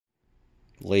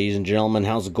Ladies and gentlemen,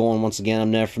 how's it going? Once again,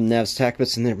 I'm Nev from Nev's Tech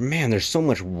Bits, and there's so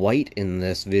much white in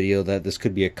this video that this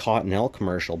could be a Cottonelle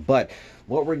commercial. But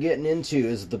what we're getting into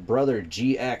is the Brother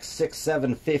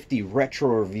GX-6750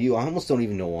 retro review. I almost don't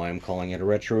even know why I'm calling it a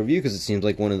retro review, because it seems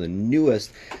like one of the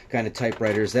newest kind of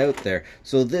typewriters out there.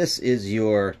 So this is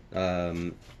your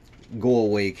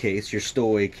go-away case, your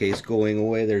stowaway case going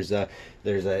away. There's a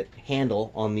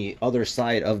handle on the other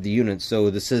side of the unit, so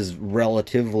this is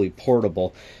relatively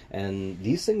portable, and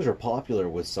these things are popular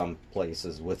with some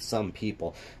places, with some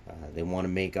people. They want to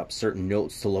make up certain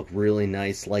notes to look really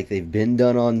nice, like they've been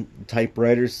done on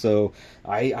typewriters. So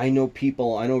I know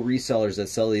resellers that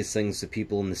sell these things to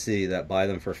people in the city that buy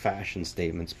them for fashion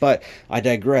statements. But I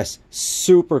digress.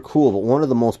 Super cool. But one of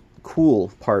the most cool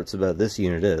parts about this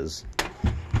unit is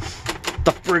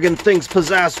the friggin' thing's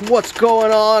possessed. What's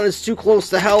going on? It's too close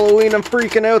to Halloween. I'm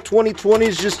freaking out. 2020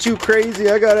 is just too crazy.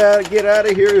 I gotta get out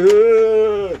of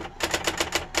here.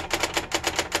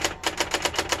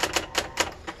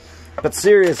 But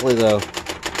seriously though,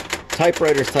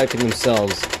 typewriters typing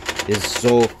themselves is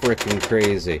so freaking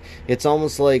crazy. It's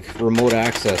almost like remote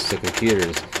access to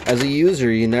computers. As a user,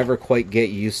 you never quite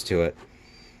get used to it.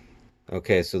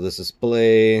 Okay, so this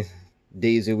display,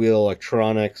 daisywheel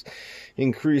electronics,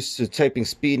 increased typing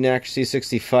speed and accuracy,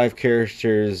 65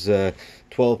 characters,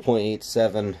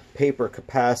 12.87 paper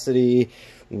capacity,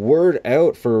 word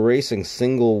out for erasing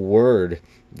single word.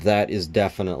 That is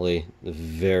definitely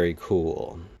very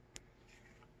cool.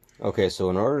 Okay, so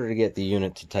in order to get the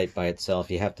unit to type by itself,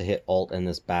 you have to hit Alt and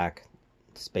this back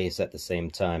space at the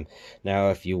same time. Now,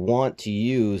 if you want to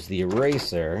use the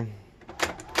eraser,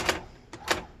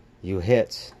 you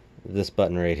hit this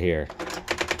button right here.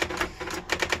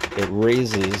 It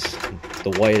raises the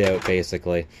whiteout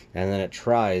basically, and then it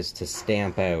tries to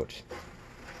stamp out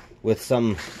with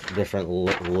some different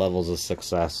levels of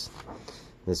success.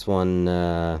 This one,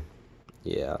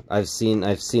 yeah, I've seen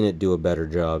it do a better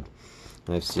job.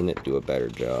 But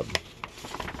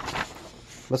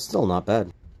still not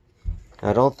bad.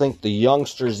 I don't think the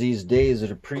youngsters these days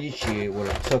would appreciate what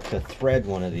it took to thread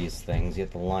one of these things. You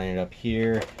have to line it up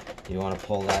here. You want to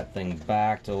pull that thing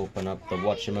back to open up the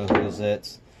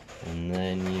whatchamahoosit. And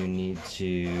then you need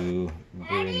to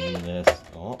bring this.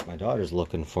 Oh, my daughter's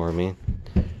looking for me.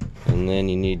 And then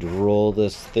you need to roll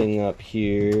this thing up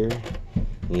here.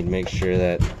 You need to make sure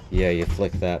that, yeah, you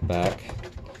flick that back.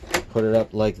 Put it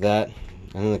up like that.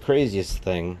 And then the craziest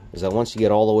thing is that once you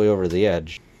get all the way over the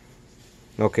edge.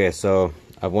 Okay, so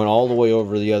I went all the way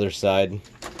over the other side.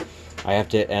 I have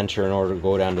to hit enter in order to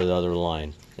go down to the other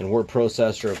line. In word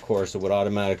processor, of course, it would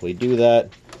automatically do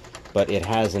that. But it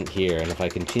hasn't here, and if I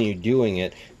continue doing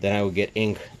it, then I would get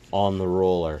ink on the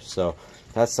roller. So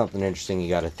that's something interesting you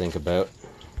got to think about.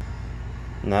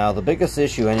 Now, the biggest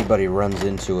issue anybody runs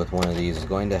into with one of these is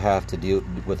going to have to deal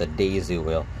with a daisy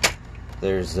wheel.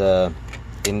 There's a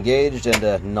engaged and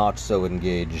a not so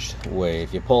engaged way.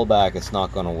 If you pull back, it's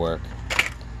not going to work.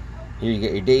 Here you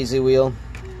get your daisy wheel.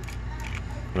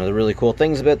 One of the really cool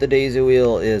things about the daisy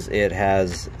wheel is it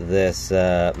has this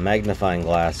magnifying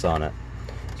glass on it.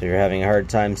 So if you're having a hard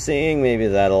time seeing, maybe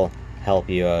that'll help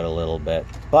you out a little bit.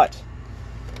 But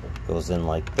it goes in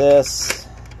like this.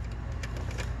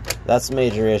 That's a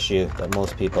major issue that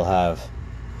most people have.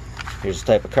 Here's the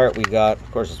type of cart we got.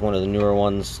 Of course, it's one of the newer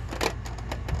ones.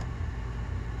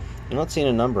 I'm not seeing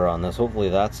a number on this. Hopefully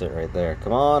that's it right there.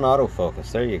 Come on,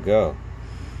 autofocus. There you go.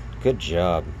 Good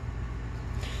job.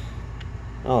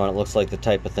 Oh, and it looks like the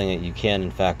type of thing that you can, in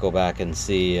fact, go back and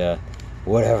see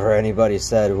whatever anybody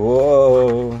said.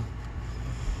 Whoa!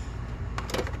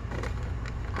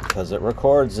 Because it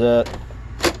records it.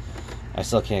 I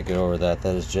still can't get over that.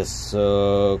 That is just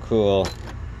so cool.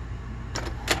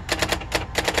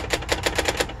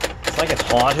 It's like it's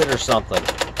haunted or something.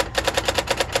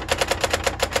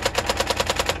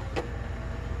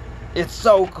 It's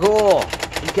so cool.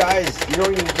 You guys, you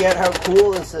don't even get how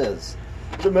cool this is.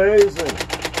 It's amazing.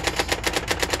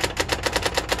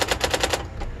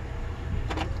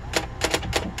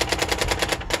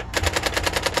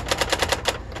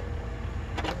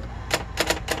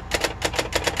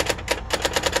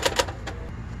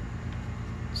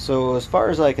 So as far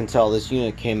as I can tell, this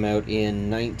unit came out in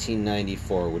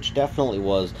 1994, which definitely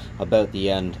was about the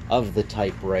end of the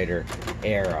typewriter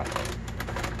era.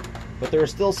 But there are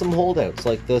still some holdouts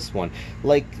like this one.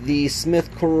 Like the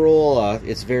Smith Corolla,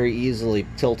 it's very easily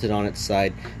tilted on its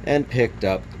side and picked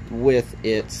up with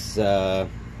its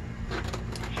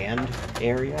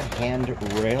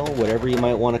handrail, whatever you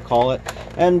might want to call it.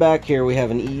 And back here we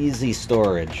have an easy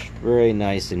storage, very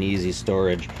nice and easy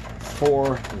storage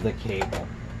for the cable,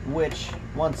 which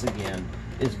once again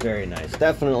is very nice.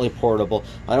 Definitely portable.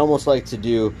 I'd almost like to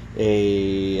do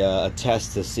a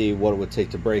test to see what it would take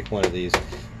to break one of these,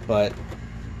 but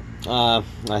I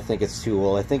think it's too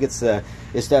old. I think it's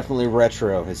definitely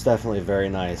retro. It's definitely very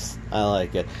nice. I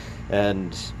like it,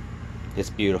 and it's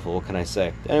beautiful. What can I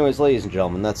say? Anyways, ladies and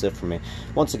gentlemen, that's it for me.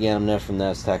 Once again, I'm Nev from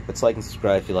Nev's Tech. But like and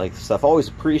subscribe if you like the stuff. Always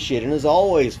appreciate it. And as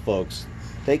always, folks,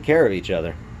 take care of each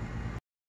other.